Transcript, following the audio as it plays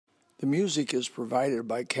The music is provided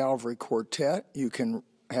by Calvary Quartet. You can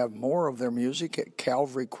have more of their music at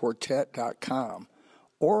calvaryquartet.com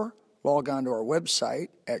or log on to our website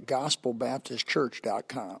at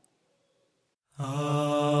gospelbaptistchurch.com.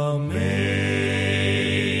 Amazing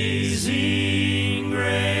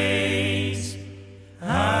grace,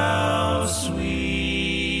 how sweet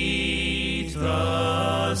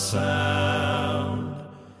the sound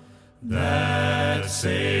that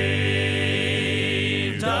saved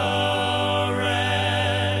a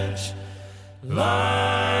wretch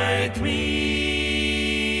like me.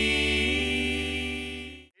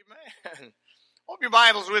 Amen. Open your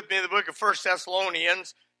Bibles with me in the book of 1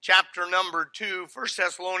 Thessalonians. Chapter number 2, 1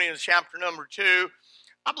 Thessalonians chapter number 2.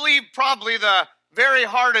 I believe probably the very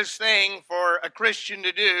hardest thing for a Christian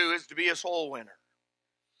to do is to be a soul winner.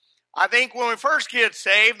 I think when we first get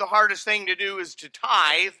saved, the hardest thing to do is to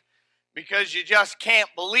tithe, because you just can't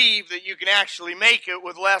believe that you can actually make it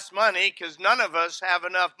with less money, because none of us have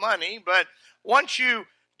enough money. But once you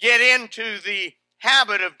get into the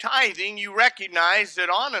habit of tithing, you recognize that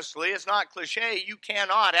honestly, it's not cliche, you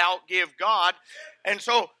cannot outgive God. And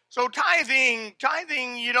so tithing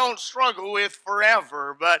you don't struggle with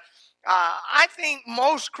forever. But I think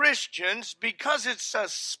most Christians, because it's a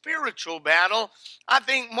spiritual battle, I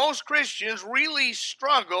think most Christians really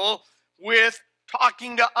struggle with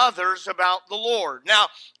talking to others about the Lord. Now,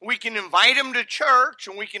 we can invite them to church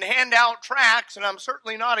and we can hand out tracts, and I'm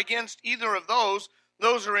certainly not against either of those.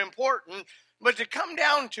 Those are important. But to come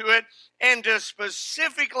down to it and to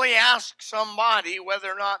specifically ask somebody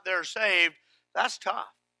whether or not they're saved, that's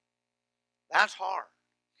tough. That's hard.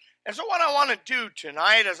 And so what I want to do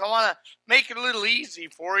tonight is I want to make it a little easy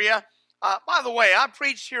for you. By the way, I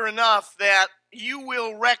preached here enough that you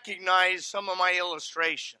will recognize some of my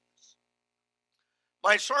illustrations.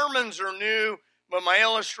 My sermons are new, but my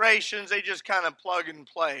illustrations, they just kind of plug and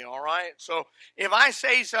play, all right? So if I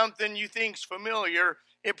say something you think's familiar,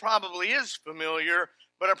 it probably is familiar,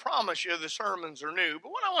 but I promise you the sermons are new.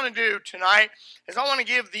 But what I want to do tonight is I want to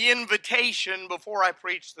give the invitation before I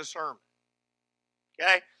preach the sermon.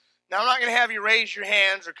 Okay? Now, I'm not going to have you raise your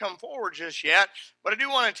hands or come forward just yet, but I do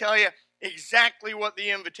want to tell you exactly what the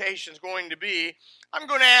invitation is going to be. I'm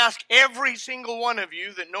going to ask every single one of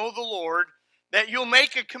you that know the Lord that you'll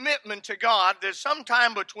make a commitment to God that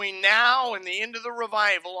sometime between now and the end of the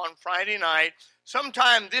revival on Friday night,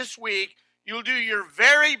 sometime this week, you'll do your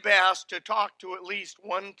very best to talk to at least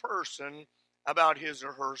one person about his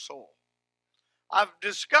or her soul. I've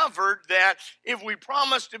discovered that if we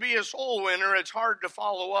promise to be a soul winner, it's hard to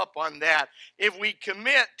follow up on that. If we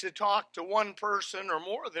commit to talk to one person or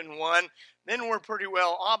more than one, then we're pretty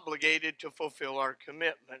well obligated to fulfill our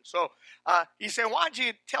commitment. So you say, why'd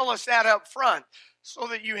you tell us that up front? So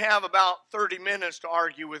that you have about 30 minutes to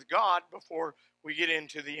argue with God before we get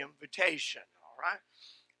into the invitation, all right?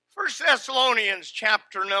 1 Thessalonians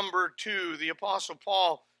chapter number 2, the Apostle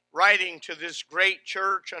Paul writing to this great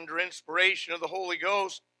church under inspiration of the Holy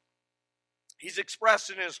Ghost, he's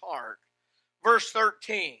expressing his heart. Verse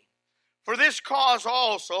 13, for this cause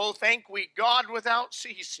also thank we God without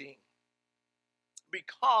ceasing,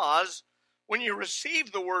 because when you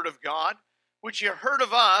received the word of God, which you heard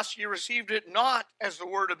of us, you received it not as the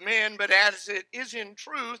word of men, but as it is in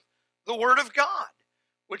truth the word of God,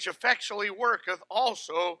 which effectually worketh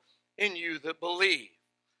also in you that believe.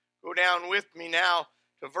 Go down with me now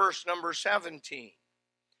to verse number 17.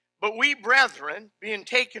 But we, brethren, being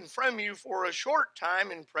taken from you for a short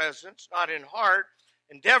time in presence, not in heart,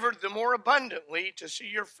 endeavored the more abundantly to see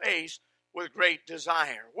your face with great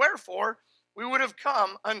desire. Wherefore, we would have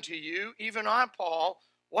come unto you, even I, Paul,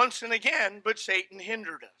 once and again, but Satan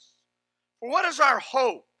hindered us. For what is our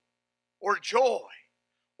hope, or joy,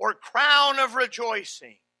 or crown of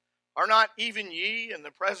rejoicing? Are not even ye in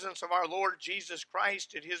the presence of our Lord Jesus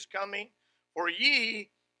Christ at his coming? For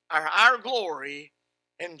ye are our glory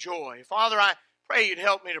and joy. Father, I pray you'd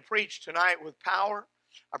help me to preach tonight with power.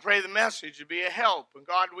 I pray the message would be a help, and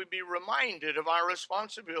God would be reminded of our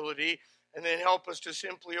responsibility, and then help us to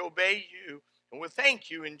simply obey you. And we thank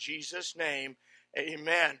you in Jesus' name.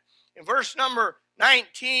 Amen. In verse number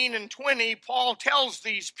 19 and 20, Paul tells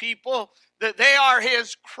these people that they are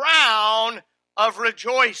his crown of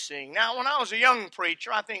rejoicing. Now, when I was a young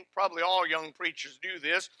preacher, I think probably all young preachers do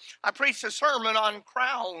this, I preached a sermon on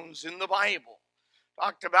crowns in the Bible.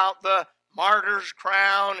 Talked about the martyr's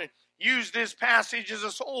crown and used this passage as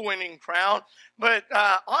a soul-winning crown. But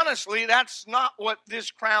honestly, that's not what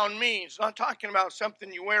this crown means. I'm not talking about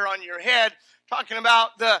something you wear on your head. Talking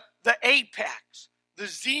about the apex, the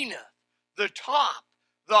zenith, the top,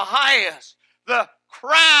 the highest, the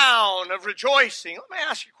crown of rejoicing. Let me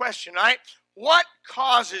ask you a question tonight. what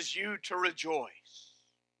causes you to rejoice?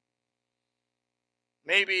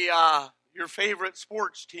 Maybe your favorite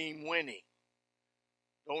sports team winning.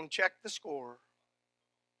 Don't check the score.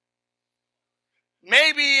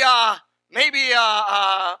 Maybe a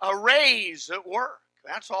raise at work.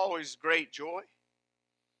 That's always great joy.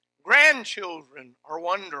 Grandchildren are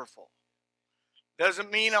wonderful.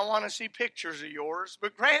 Doesn't mean I want to see pictures of yours,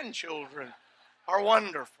 but grandchildren are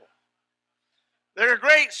wonderful. They're a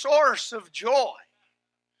great source of joy.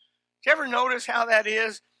 Did you ever notice how that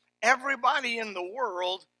is? Everybody in the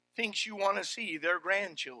world thinks you want to see their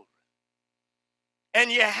grandchildren.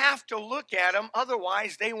 And you have to look at them,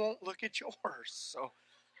 otherwise they won't look at yours.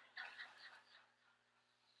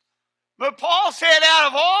 But Paul said, out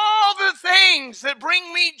of all the things that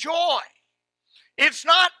bring me joy, it's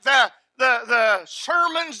not the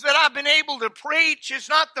sermons that I've been able to preach. It's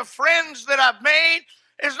not the friends that I've made.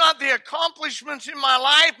 It's not the accomplishments in my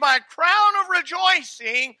life. My crown of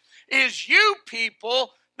rejoicing is you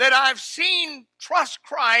people that I've seen trust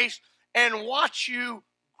Christ and watch you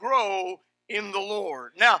grow in the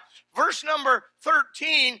Lord. Now, verse number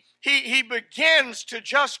 13, he begins to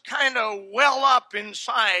just kind of well up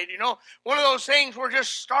inside. You know, one of those things where it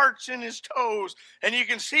just starts in his toes, and you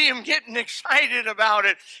can see him getting excited about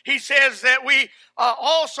it. He says that we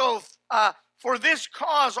also, for this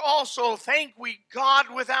cause also thank we God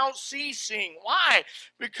without ceasing. Why?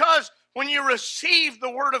 Because when you received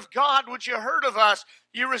the word of God, which you heard of us,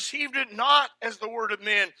 you received it not as the word of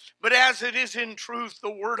men, but as it is in truth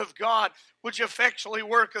the word of God, which effectually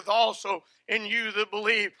worketh also in you that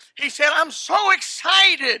believe. He said, I'm so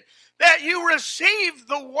excited that you received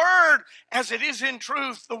the word as it is in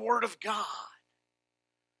truth the word of God.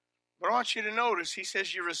 But I want you to notice, he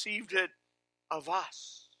says you received it of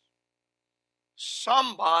us.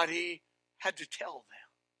 Somebody had to tell them.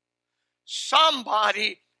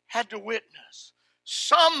 Somebody had to witness.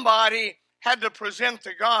 Somebody had to present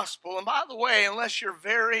the gospel. And by the way, unless you're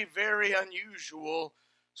very, very unusual,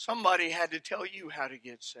 somebody had to tell you how to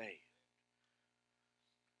get saved.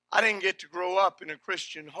 I didn't get to grow up in a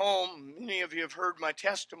Christian home. Many of you have heard my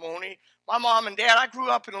testimony. My mom and dad, I grew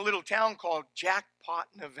up in a little town called Jackpot,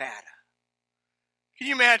 Nevada. Can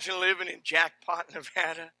you imagine living in Jackpot,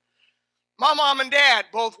 Nevada? My mom and dad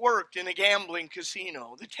both worked in a gambling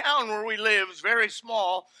casino. The town where we live is very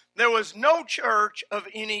small. There was no church of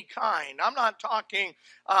any kind. I'm not talking,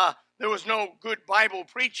 there was no good Bible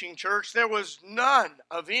preaching church. There was none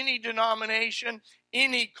of any denomination,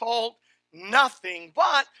 any cult, nothing.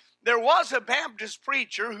 But there was a Baptist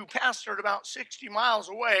preacher who pastored about 60 miles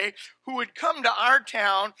away who would come to our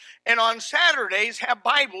town and on Saturdays have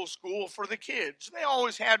Bible school for the kids. They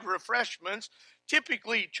always had refreshments,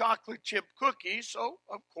 typically chocolate chip cookies, so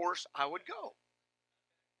of course I would go.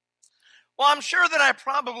 Well, I'm sure that I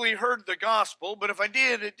probably heard the gospel, but if I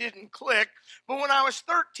did, it didn't click. But when I was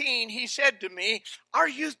 13, he said to me, our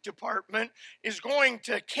youth department is going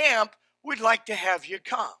to camp. We'd like to have you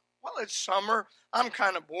come. Well, it's summer. I'm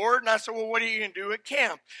kind of bored. And I said, well, what are you going to do at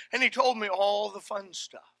camp? And he told me all the fun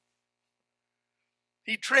stuff.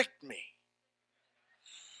 He tricked me.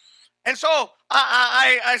 And so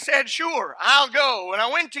I said, sure, I'll go. And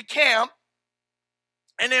I went to camp,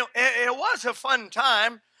 and it was a fun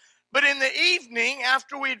time. But in the evening,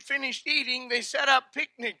 after we had finished eating, they set up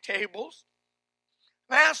picnic tables.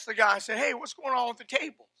 And I asked the guy, I said, hey, what's going on with the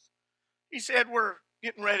tables? He said, we're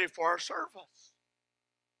getting ready for our service.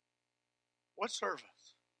 What service?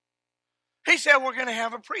 He said, we're going to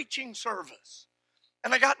have a preaching service.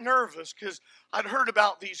 And I got nervous because I'd heard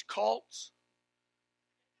about these cults.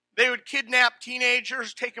 They would kidnap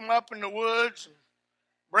teenagers, take them up in the woods, and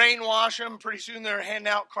brainwash them. Pretty soon they're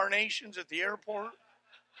handing out carnations at the airport.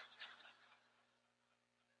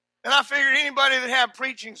 And I figured anybody that had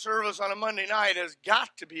preaching service on a Monday night has got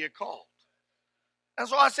to be a cult. And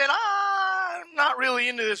so I said, I'm not really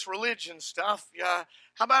into this religion stuff.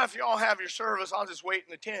 How about if you all have your service, I'll just wait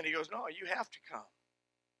in the tent. He goes, no, you have to come.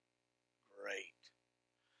 Great.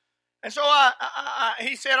 And so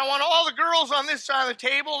he said, I want all the girls on this side of the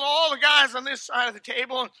table and all the guys on this side of the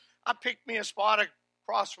table. And I picked me a spot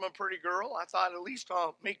across from a pretty girl. I thought at least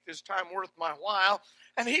I'll make this time worth my while.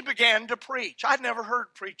 And he began to preach. I'd never heard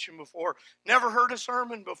preaching before, never heard a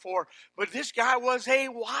sermon before. But this guy was a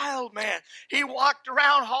wild man. He walked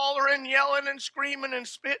around hollering, yelling, and screaming and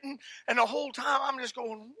spitting. And the whole time I'm just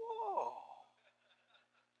going, whoa.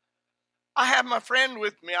 I had my friend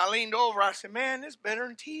with me. I leaned over. I said, man, this is better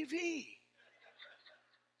than TV.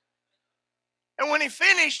 And when he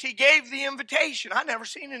finished, he gave the invitation. I'd never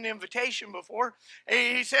seen an invitation before.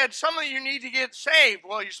 He said, some of you need to get saved.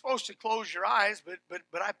 Well, you're supposed to close your eyes,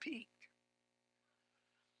 but I peeked.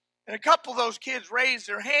 And a couple of those kids raised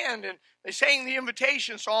their hand and they sang the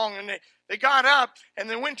invitation song, and they got up and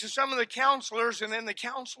they went to some of the counselors, and then the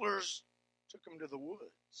counselors took them to the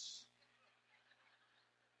woods.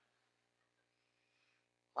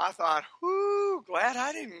 I thought, whoo, glad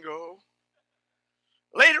I didn't go.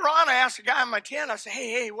 Later on, I asked the guy in my tent, I said,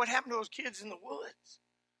 hey, what happened to those kids in the woods?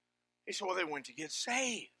 He said, well, they went to get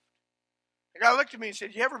saved. The guy looked at me and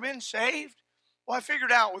said, you ever been saved? Well, I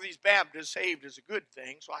figured out with these Baptists, saved is a good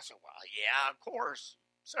thing. So I said, well, yeah, of course,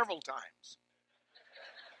 several times.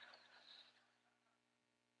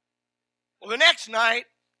 Well, the next night,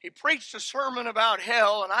 he preached a sermon about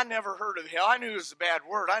hell, and I never heard of hell. I knew it was a bad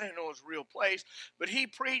word. I didn't know it was a real place. But he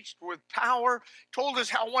preached with power, told us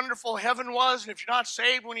how wonderful heaven was, and if you're not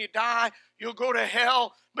saved when you die, you'll go to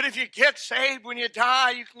hell. But if you get saved when you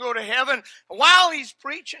die, you can go to heaven. And while he's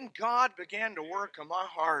preaching, God began to work on my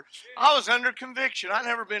heart. I was under conviction. I'd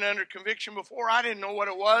never been under conviction before. I didn't know what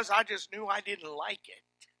it was. I just knew I didn't like it.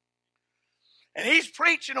 And he's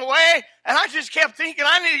preaching away, and I just kept thinking,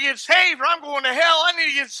 I need to get saved or I'm going to hell. I need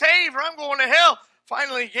to get saved or I'm going to hell.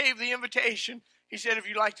 Finally, he gave the invitation. He said, if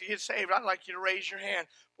you'd like to get saved, I'd like you to raise your hand.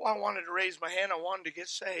 Well, I wanted to raise my hand. I wanted to get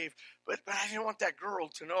saved. But I didn't want that girl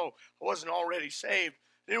to know I wasn't already saved.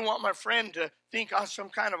 I didn't want my friend to think I was some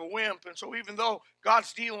kind of a wimp. And so even though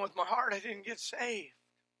God's dealing with my heart, I didn't get saved.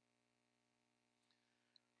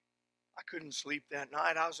 I couldn't sleep that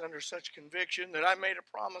night. I was under such conviction that I made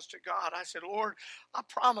a promise to God. I said, Lord, I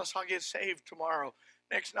promise I'll get saved tomorrow.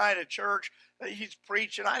 Next night at church, he's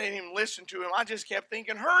preaching. I didn't even listen to him. I just kept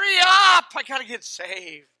thinking, hurry up, I got to get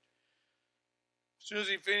saved. As soon as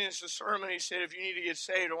he finished the sermon, he said, if you need to get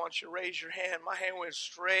saved, I want you to raise your hand. My hand went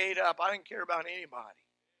straight up. I didn't care about anybody.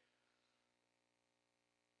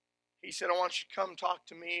 He said, I want you to come talk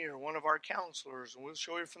to me or one of our counselors, and we'll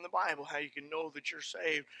show you from the Bible how you can know that you're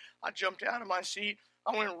saved. I jumped out of my seat.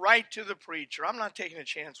 I went right to the preacher. I'm not taking a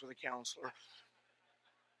chance with a counselor.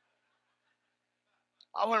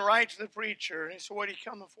 I went right to the preacher, and he said, what are you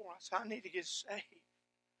coming for? I said, I need to get saved.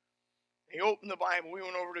 He opened the Bible. We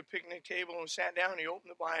went over to the picnic table and sat down. He opened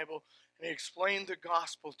the Bible, and he explained the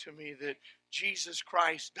gospel to me that Jesus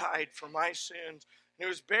Christ died for my sins. And he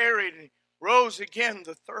was buried, and rose again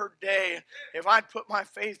the third day. If I'd put my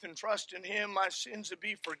faith and trust in him, my sins would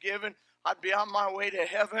be forgiven. I'd be on my way to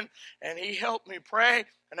heaven. And he helped me pray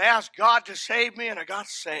and asked God to save me, and I got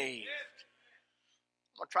saved.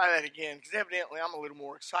 I'll try that again, because evidently I'm a little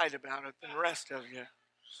more excited about it than the rest of you.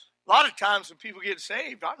 A lot of times when people get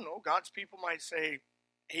saved, I don't know, God's people might say,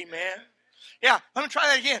 amen. Yeah, let me try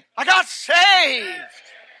that again. I got saved.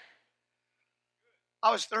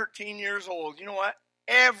 I was 13 years old. You know what?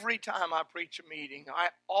 Every time I preach a meeting, I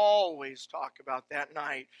always talk about that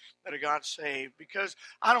night that I got saved, because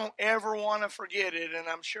I don't ever want to forget it, and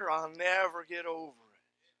I'm sure I'll never get over it.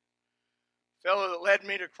 The fellow that led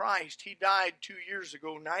me to Christ, he died 2 years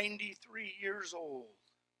ago, 93 years old.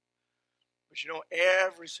 But you know,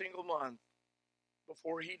 every single month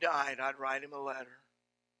before he died, I'd write him a letter.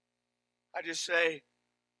 I just say, I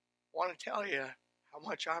want to tell you how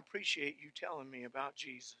much I appreciate you telling me about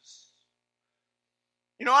Jesus.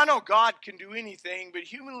 You know, I know God can do anything, but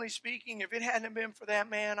humanly speaking, if it hadn't been for that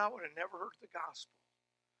man, I would have never heard the gospel.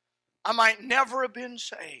 I might never have been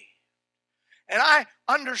saved. And I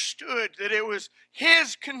understood that it was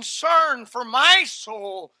his concern for my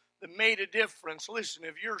soul that made a difference. Listen,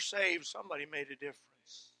 if you're saved, somebody made a difference.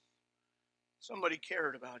 Somebody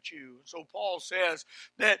cared about you. So Paul says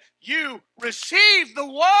that you received the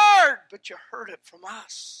word, but you heard it from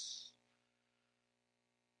us.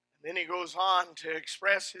 Then he goes on to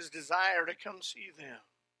express his desire to come see them.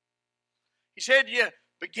 He said, you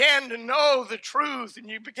began to know the truth and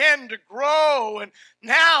you began to grow, and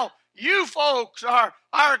now you folks are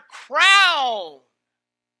our crown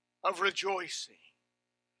of rejoicing.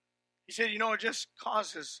 He said, you know, it just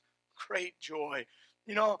causes great joy.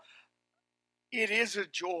 You know, it is a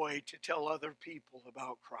joy to tell other people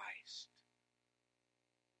about Christ.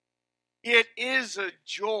 It is a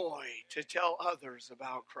joy to tell others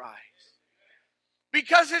about Christ.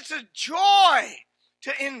 Because it's a joy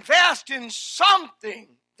to invest in something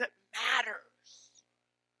that matters.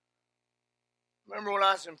 Remember when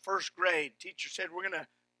I was in first grade, teacher said, we're going to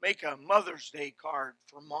make a Mother's Day card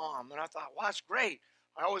for Mom. And I thought, well, that's great.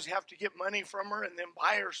 I always have to get money from her and then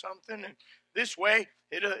buy her something. And this way,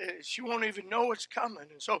 she won't even know it's coming.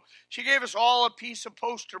 And so she gave us all a piece of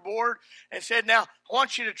poster board and said, now, I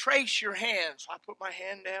want you to trace your hand. So I put my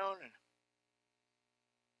hand down.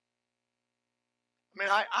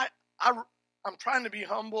 And I'm trying to be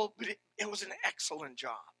humble, but it was an excellent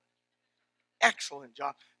job. Excellent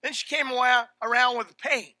job. Then she came around with the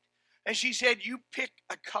paint. And she said, you pick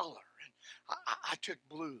a color. And I took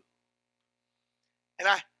blue. And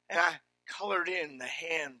I colored in the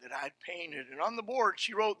hand that I'd painted. And on the board,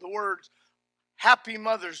 she wrote the words, Happy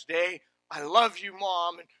Mother's Day. I love you,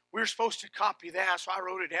 Mom. And we were supposed to copy that, so I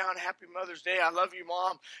wrote it down, Happy Mother's Day, I love you,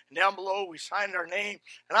 Mom. And down below, we signed our name.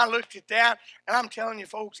 And I looked at that, and I'm telling you,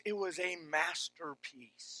 folks, it was a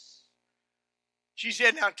masterpiece. She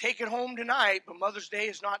said, now take it home tonight, but Mother's Day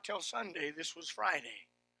is not till Sunday. This was Friday.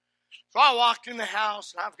 So I walked in the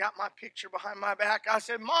house, and I've got my picture behind my back. I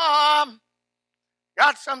said, Mom,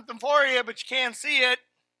 got something for you, but you can't see it.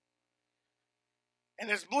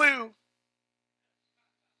 And it's blue.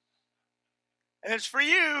 And it's for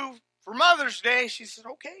you, for Mother's Day. She said,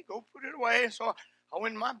 okay, go put it away. And so I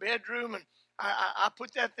went in my bedroom, and I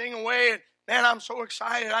put that thing away. And man, I'm so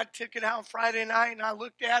excited. I took it out Friday night, and I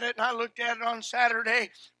looked at it, and I looked at it on Saturday.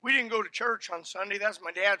 We didn't go to church on Sunday. That's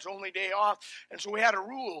my dad's only day off. And so we had a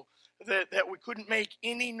rule that we couldn't make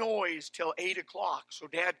any noise till 8 o'clock so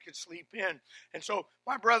Dad could sleep in. And so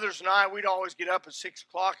my brothers and I, we'd always get up at 6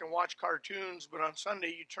 o'clock and watch cartoons, but on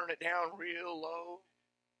Sunday you turn it down real low.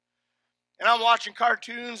 And I'm watching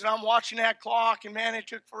cartoons, and I'm watching that clock, and man, it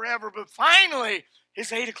took forever. But finally,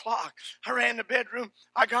 it's 8 o'clock. I ran to the bedroom.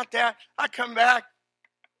 I got that. I come back,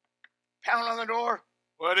 pound on the door.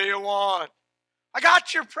 What do you want? I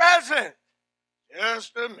got your present.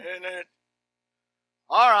 Just a minute.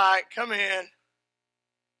 All right, come in.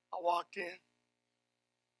 I walked in.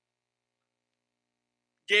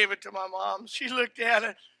 Gave it to my mom. She looked at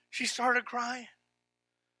it. She started crying.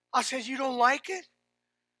 I said, you don't like it?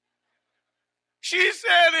 She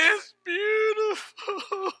said, it's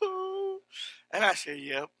beautiful. And I said,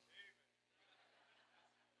 yep.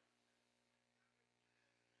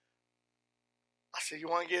 I said, you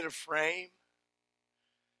want to get a frame?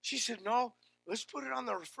 She said, no, let's put it on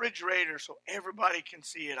the refrigerator so everybody can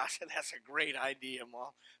see it. I said, that's a great idea, Mom.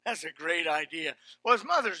 That's a great idea. Well, it's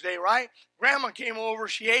Mother's Day, right? Grandma came over.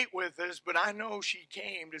 She ate with us, but I know she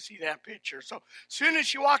came to see that picture. So as soon as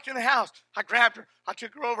she walked in the house, I grabbed her. I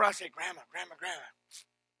took her over. I said, Grandma,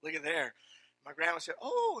 look at there. My grandma said,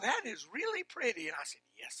 oh, that is really pretty. And I said,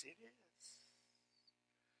 yes, it is.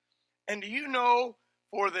 And do you know,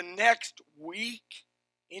 for the next week,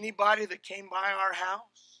 anybody that came by our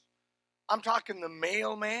house, I'm talking the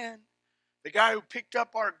mailman, the guy who picked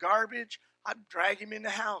up our garbage, I'd drag him in the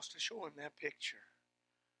house to show him that picture.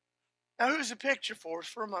 Now, who's the picture for? It's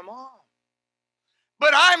for my mom.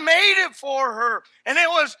 But I made it for her, and it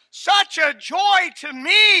was such a joy to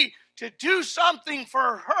me to do something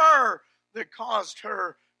for her that caused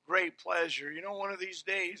her great pleasure. You know, one of these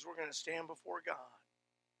days, we're going to stand before God.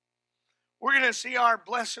 We're going to see our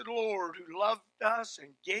blessed Lord who loved us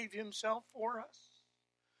and gave himself for us.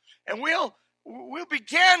 And we'll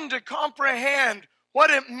begin to comprehend what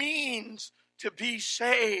it means to be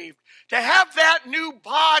saved, to have that new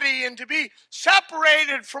body and to be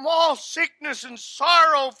separated from all sickness and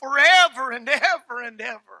sorrow forever and ever and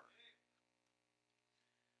ever.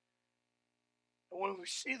 And when we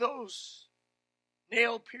see those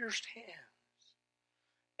nail-pierced hands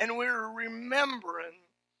and we're remembering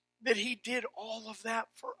that he did all of that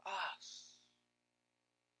for us,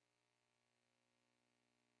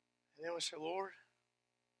 and then we say, Lord,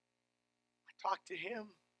 I talked to him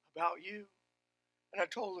about you, and I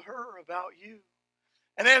told her about you.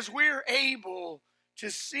 And as we're able to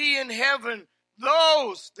see in heaven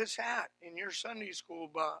those that sat in your Sunday school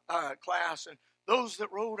class, and those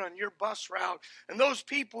that rode on your bus route, and those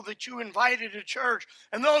people that you invited to church,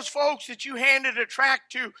 and those folks that you handed a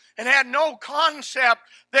tract to and had no concept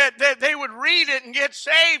that they would read it and get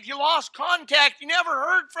saved. You lost contact. You never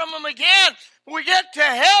heard from them again. We get to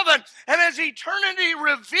heaven, and as eternity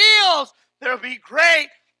reveals, there'll be great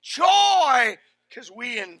joy because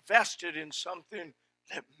we invested in something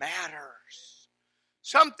that matters.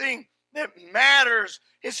 Something that matters.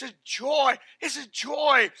 It's a joy. It's a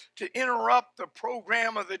joy to interrupt the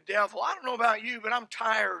program of the devil. I don't know about you, but I'm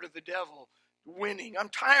tired of the devil winning. I'm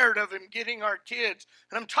tired of him getting our kids.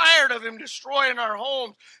 And I'm tired of him destroying our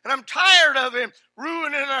homes. And I'm tired of him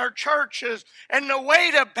ruining our churches. And the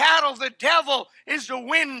way to battle the devil is to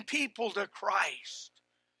win people to Christ.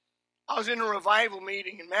 I was in a revival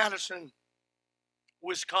meeting in Madison,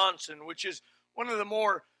 Wisconsin, which is one of the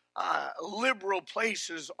more liberal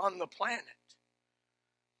places on the planet.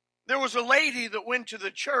 There was a lady that went to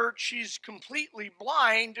the church. She's completely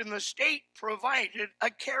blind, and the state provided a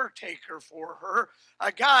caretaker for her.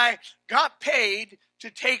 A guy got paid to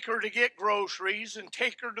take her to get groceries and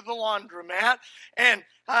take her to the laundromat, and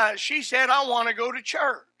she said, I want to go to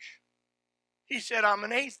church. He said, I'm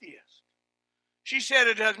an atheist. She said,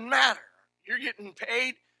 it doesn't matter. You're getting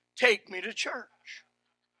paid. take me to church.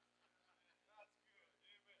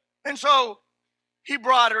 And so he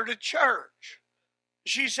brought her to church.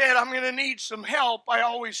 She said, I'm going to need some help. I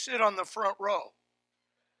always sit on the front row.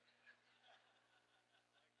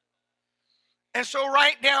 And so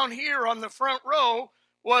right down here on the front row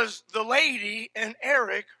was the lady and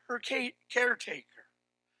Eric, her caretaker.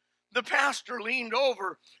 The pastor leaned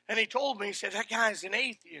over and he told me, he said, that guy's an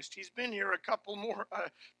atheist. He's been here a couple more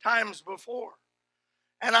times before.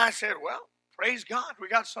 And I said, well, praise God, we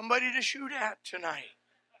got somebody to shoot at tonight.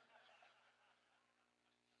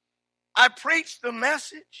 I preached the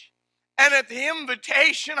message, and at the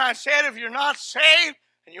invitation I said, if you're not saved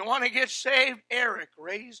and you want to get saved, Eric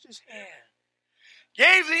raised his hand.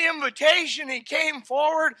 Gave the invitation, he came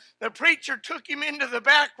forward, the preacher took him into the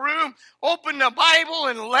back room, opened the Bible,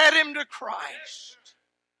 and led him to Christ.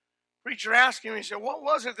 Preacher asked him, he said, what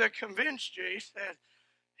was it that convinced you? He said,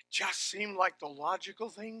 it just seemed like the logical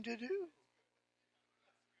thing to do.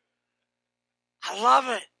 I love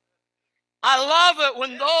it. I love it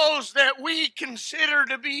when those that we consider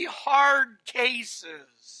to be hard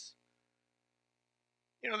cases.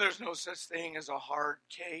 You know, there's no such thing as a hard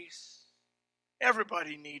case.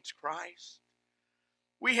 Everybody needs Christ.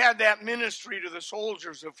 We had that ministry to the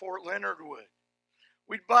soldiers of Fort Leonard Wood.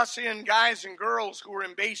 We'd bus in guys and girls who were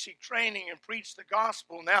in basic training and preach the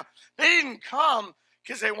gospel. Now, they didn't come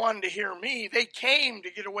because they wanted to hear me. They came to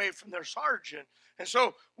get away from their sergeant. And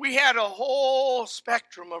so we had a whole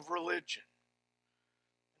spectrum of religion.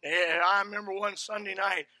 And I remember one Sunday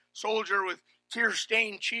night, soldier with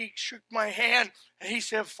tear-stained cheeks shook my hand, and he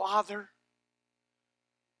said, Father,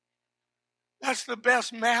 that's the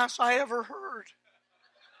best mass I ever heard.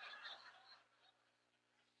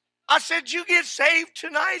 I said, did you get saved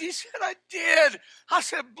tonight? He said, I did. I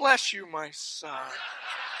said, bless you, my son.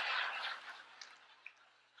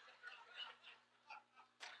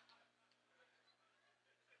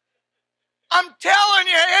 I'm telling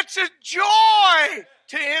you, it's a joy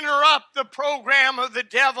to interrupt the program of the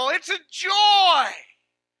devil. It's a joy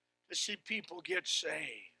to see people get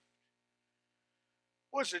saved.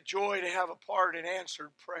 What's a joy to have a part in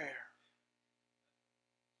answered prayer?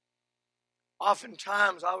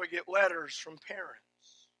 Oftentimes I would get letters from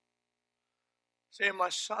parents saying, my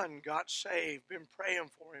son got saved, been praying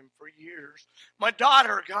for him for years. My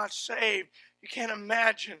daughter got saved. You can't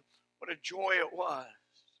imagine what a joy it was.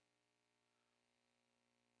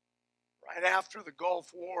 Right after the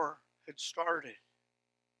Gulf War had started,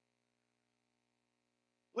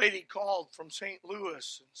 a lady called from St.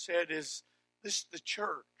 Louis and said, is this the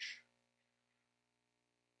church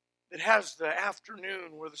that has the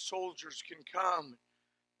afternoon where the soldiers can come?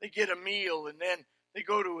 They get a meal and then they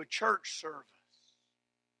go to a church service.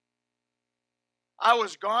 I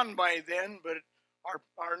was gone by then, but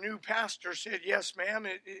our new pastor said, yes, ma'am,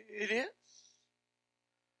 it is.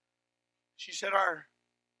 She said, our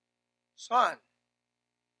son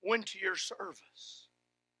went to your service.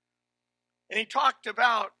 And he talked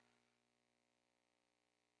about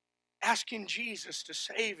asking Jesus to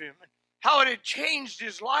save him and how it had changed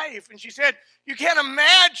his life. And she said, you can't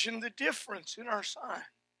imagine the difference in our son.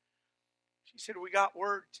 She said, we got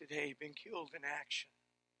word today, he'd been killed in action.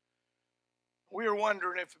 We were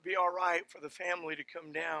wondering if it'd be all right for the family to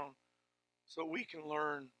come down so we can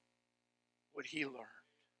learn what he learned.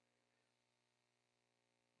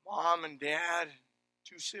 Mom and dad,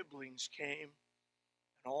 two siblings came,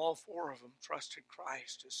 and all four of them trusted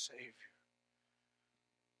Christ as Savior.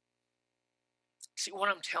 See, what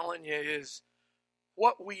I'm telling you is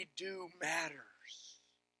what we do matters.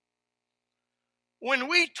 When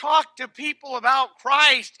we talk to people about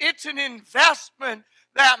Christ, it's an investment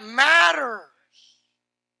that matters.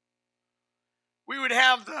 We would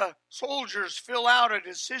have the soldiers fill out a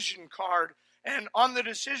decision card, and on the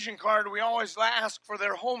decision card we always ask for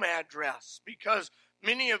their home address because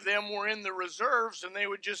many of them were in the reserves and they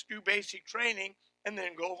would just do basic training and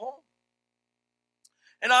then go home.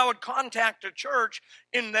 And I would contact a church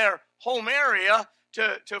in their home area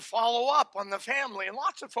to follow up on the family. And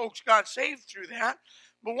lots of folks got saved through that.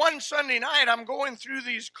 But one Sunday night, I'm going through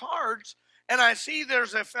these cards, and I see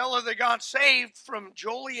there's a fella that got saved from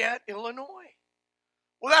Joliet, Illinois.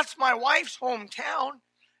 Well, that's my wife's hometown,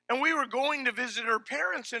 and we were going to visit her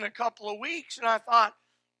parents in a couple of weeks, and I thought,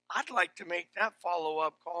 I'd like to make that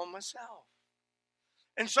follow-up call myself.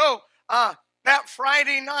 And so, that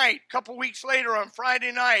Friday night, a couple weeks later on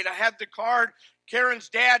Friday night, I had the card. Karen's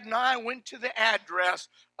dad and I went to the address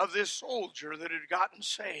of this soldier that had gotten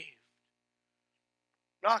saved.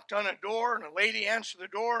 Knocked on a door, and a lady answered the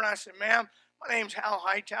door, and I said, ma'am, my name's Hal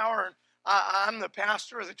Hightower, and I'm the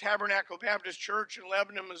pastor of the Tabernacle Baptist Church in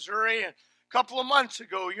Lebanon, Missouri, and couple of months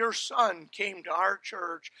ago, your son came to our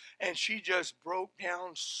church and she just broke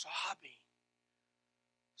down sobbing.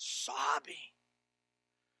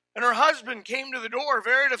 And her husband came to the door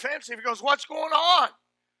very defensive. He goes, what's going on?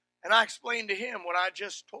 And I explained to him what I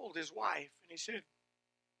just told his wife. And he said,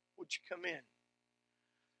 would you come in?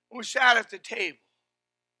 And we sat at the table.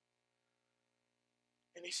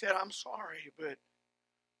 And he said, I'm sorry, but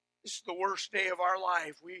this is the worst day of our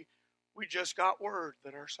life. We just got word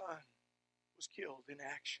that our son was killed in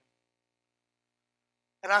action.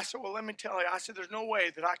 And I said, well, let me tell you. I said, there's no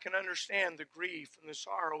way that I can understand the grief and the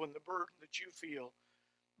sorrow and the burden that you feel.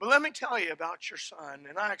 But let me tell you about your son.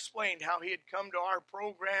 And I explained how he had come to our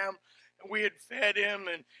program, and we had fed him,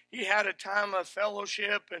 and he had a time of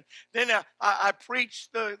fellowship. And then I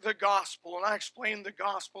preached the gospel, and I explained the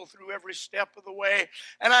gospel through every step of the way.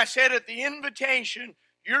 And I said at the invitation,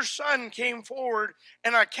 your son came forward,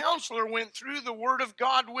 and our counselor went through the Word of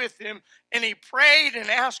God with him, and he prayed and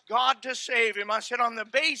asked God to save him. I said, on the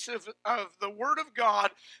basis of the Word of God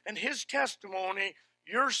and his testimony,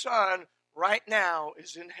 your son right now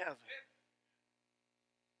is in heaven.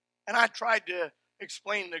 And I tried to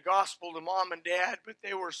explain the gospel to Mom and Dad, but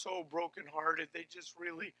they were so brokenhearted, they just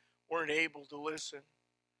really weren't able to listen.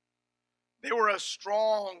 They were a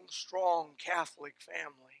strong, strong Catholic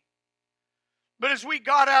family. But as we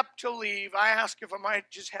got up to leave, I asked if I might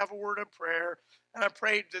just have a word of prayer, and I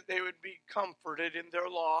prayed that they would be comforted in their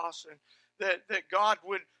loss, and that God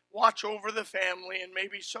would watch over the family, and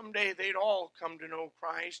maybe someday they'd all come to know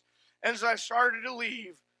Christ. And as I started to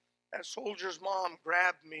leave, that soldier's mom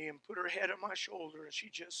grabbed me and put her head on my shoulder, and she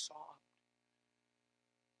just sobbed.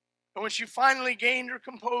 And when she finally gained her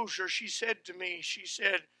composure, she said to me, she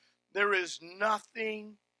said, there is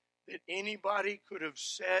nothing that anybody could have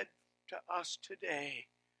said to us today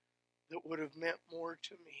that would have meant more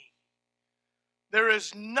to me. There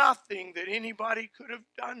is nothing that anybody could have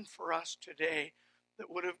done for us today that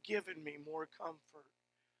would have given me more comfort.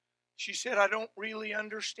 She said, I don't really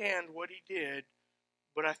understand what he did,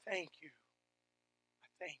 but I thank you. I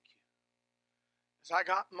thank you. As I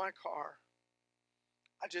got in my car,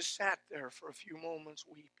 I just sat there for a few moments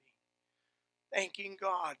weeping, thanking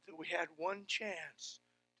God that we had one chance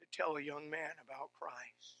to tell a young man about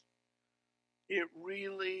Christ. It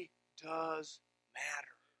really does matter.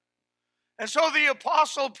 And so the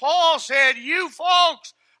Apostle Paul said, you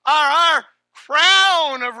folks are our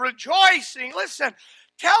crown of rejoicing. Listen,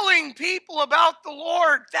 telling people about the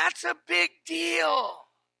Lord, that's a big deal.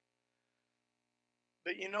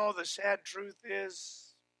 But you know, the sad truth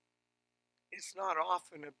is, it's not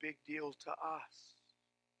often a big deal to us.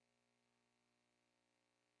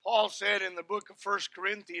 Paul said in the book of 1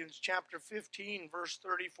 Corinthians chapter 15, verse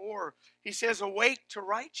 34, he says, awake to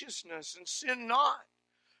righteousness and sin not.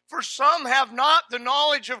 For some have not the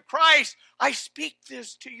knowledge of Christ. I speak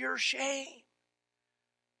this to your shame.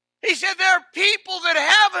 He said, there are people that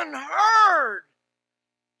haven't heard.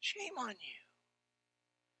 Shame on you.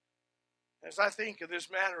 As I think of this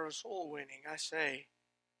matter of soul winning, I say,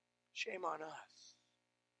 shame on us.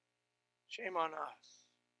 Shame on us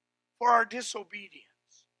for our disobedience.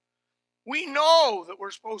 We know that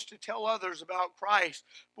we're supposed to tell others about Christ,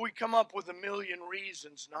 but we come up with a million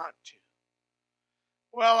reasons not to.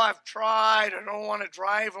 Well, I've tried. I don't want to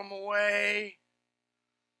drive them away.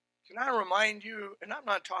 Can I remind you, and I'm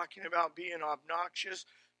not talking about being obnoxious,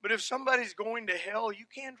 but if somebody's going to hell, you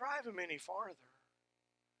can't drive them any farther.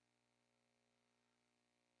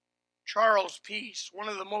 Charles Peace, one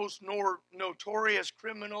of the most notorious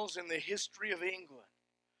criminals in the history of England,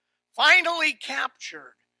 finally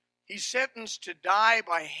captured. He's sentenced to die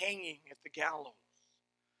by hanging at the gallows.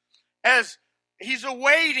 As he's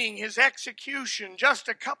awaiting his execution, just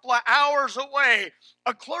a couple of hours away,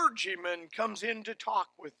 a clergyman comes in to talk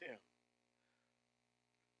with him.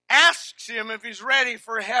 Asks him if he's ready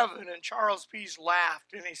for heaven, and Charles Peace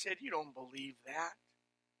laughed and he said, you don't believe that.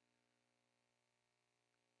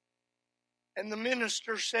 And the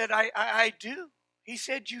minister said, I do. He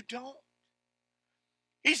said, you don't.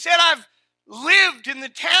 He said, I've lived in the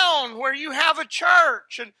town where you have a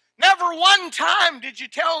church, and never one time did you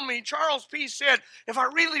tell me. Charles Peace said, if I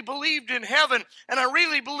really believed in heaven and I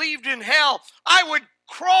really believed in hell, I would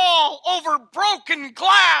crawl over broken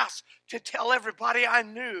glass to tell everybody I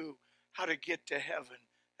knew how to get to heaven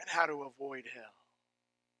and how to avoid hell.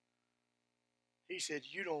 He said,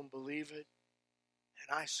 you don't believe it,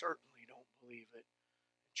 and I certainly don't believe it.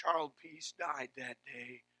 Charles Peace died that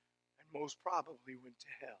day and most probably went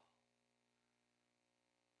to hell.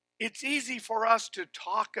 It's easy for us to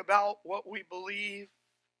talk about what we believe,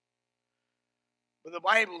 but the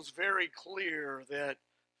Bible's very clear that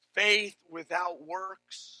faith without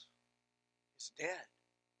works It's dead.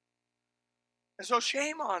 And so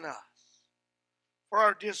shame on us for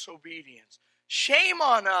our disobedience. Shame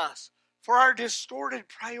on us for our distorted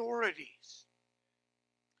priorities.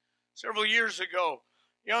 Several years ago,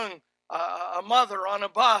 a mother on a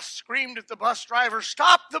bus screamed at the bus driver,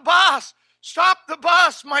 "Stop the bus! Stop the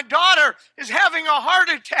bus! My daughter is having a heart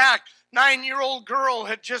attack." 9-year-old girl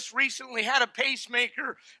had just recently had a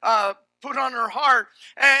pacemaker put on her heart.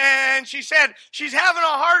 And she said, "She's having a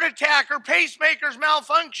heart attack. Her pacemaker's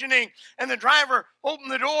malfunctioning." And the driver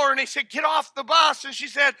opened the door and he said, "Get off the bus." And she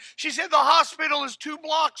said, "The hospital is 2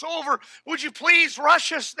 blocks over. Would you please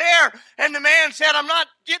rush us there?" And the man said, "I'm not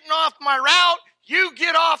getting off my route. You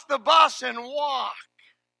get off the bus and walk."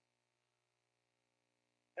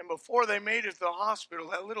 And before they made it to the hospital,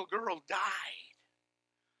 that little girl died.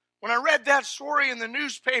 When I read that story in the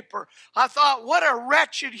newspaper, I thought, what a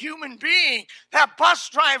wretched human being that bus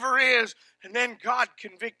driver is. And then God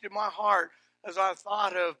convicted my heart as I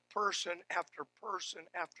thought of person after person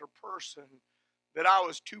after person that I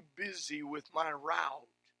was too busy with my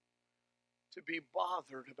route to be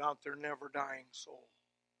bothered about their never-dying soul.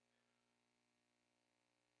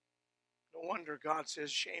 No wonder God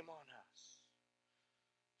says, shame on us.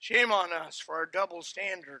 Shame on us for our double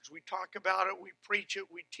standards. We talk about it, we preach it,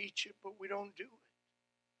 we teach it, but we don't do it.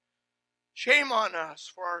 Shame on us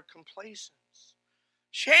for our complacence.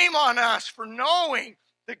 Shame on us for knowing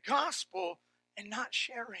the gospel and not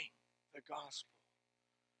sharing the gospel.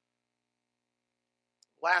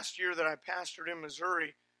 Last year that I pastored in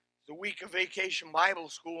Missouri, the week of Vacation Bible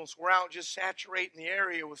School, so we're out just saturating the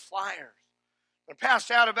area with flyers. I passed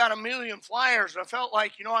out about 1 million flyers, and I felt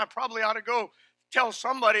like, I probably ought to go tell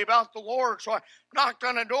somebody about the Lord. So I knocked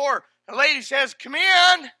on the door. The lady says, "Come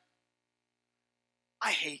in."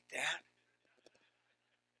 I hate that.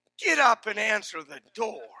 Get up and answer the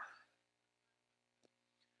door.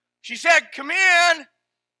 She said, "Come in."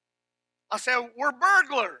 I said, "We're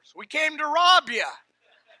burglars. We came to rob you."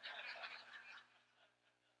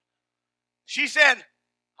 She said,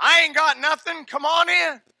 "I ain't got nothing. Come on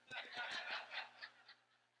in."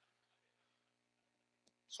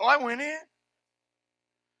 So I went in.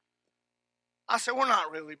 I said, "We're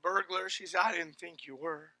not really burglars." She said, "I didn't think you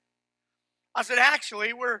were." I said,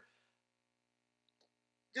 "Actually, we're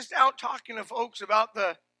just out talking to folks about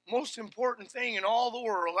the most important thing in all the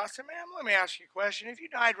world." I said, "Ma'am, let me ask you a question. If you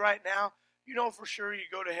died right now, you know for sure you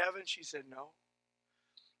go to heaven?" She said, "No."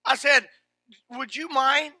 I said, "Would you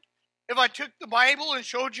mind if I took the Bible and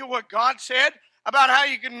showed you what God said about how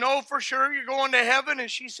you can know for sure you're going to heaven?" And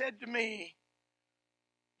she said to me,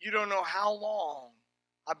 "You don't know how long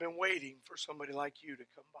I've been waiting for somebody like you to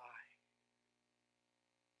come by.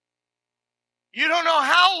 You don't know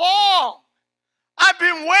how long I've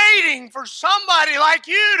been waiting for somebody like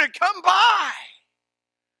you to come by."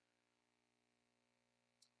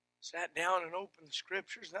 Sat down and opened the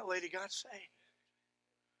scriptures, and that lady got saved.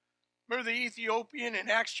 Remember the Ethiopian in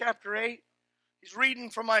Acts chapter 8? He's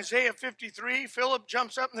reading from Isaiah 53. Philip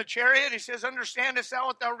jumps up in the chariot. He says, "Understandest thou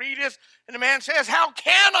what thou readest?" And the man says, "How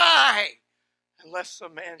can I? Unless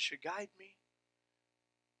some man should guide me."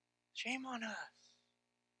 Shame on us.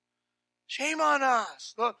 Shame on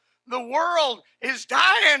us. The world is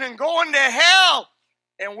dying and going to hell,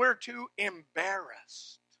 and we're too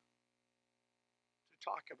embarrassed to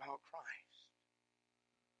talk about Christ.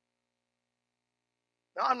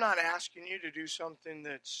 Now, I'm not asking you to do something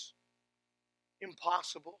that's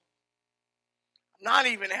impossible. I'm not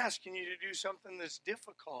even asking you to do something that's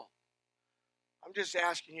difficult. I'm just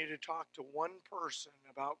asking you to talk to one person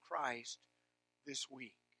about Christ this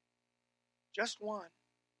week. Just one.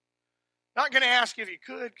 Not going to ask if you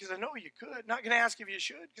could, because I know you could. Not going to ask if you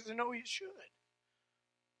should, because I know you should.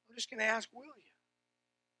 I'm just going to ask, will you?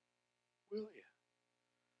 Will you?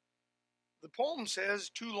 The poem says,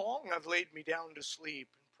 "Too long I've laid me down to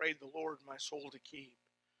sleep and prayed the Lord my soul to keep.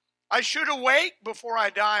 I should awake before I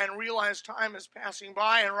die and realize time is passing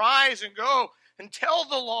by and rise and go and tell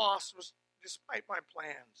the lost was despite my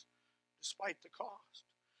plans, despite the cost.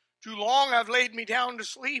 Too long I've laid me down to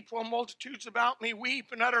sleep while multitudes about me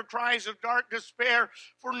weep and utter cries of dark despair,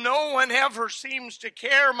 for no one ever seems to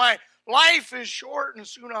care. My life is short and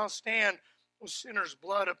soon I'll stand with sinners'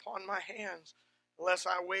 blood upon my hands, unless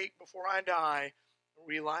I wake before I die and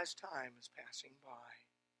realize time is passing by."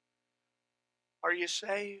 Are you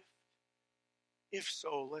saved? If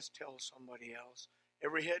so, let's tell somebody else.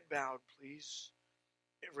 Every head bowed, please.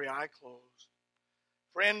 Every eye closed.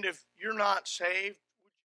 Friend, if you're not saved,